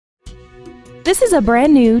This is a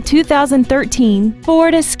brand new 2013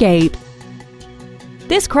 Ford Escape.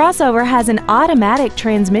 This crossover has an automatic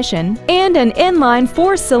transmission and an inline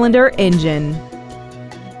 4-cylinder engine.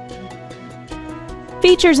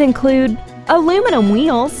 Features include aluminum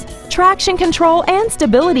wheels, traction control and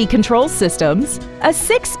stability control systems, a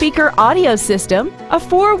 6-speaker audio system, a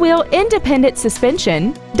 4-wheel independent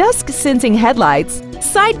suspension, dusk-sensing headlights,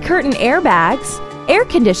 side curtain airbags, air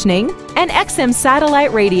conditioning, and XM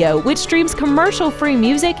satellite radio, which streams commercial-free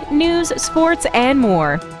music, news, sports, and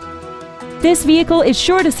more. This vehicle is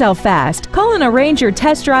sure to sell fast. Call and arrange your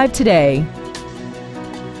test drive today.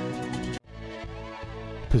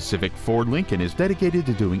 Pacific Ford Lincoln is dedicated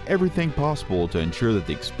to doing everything possible to ensure that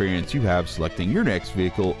the experience you have selecting your next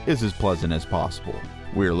vehicle is as pleasant as possible.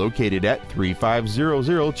 We are located at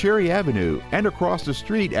 3500 Cherry Avenue and across the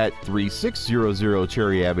street at 3600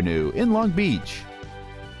 Cherry Avenue in Long Beach.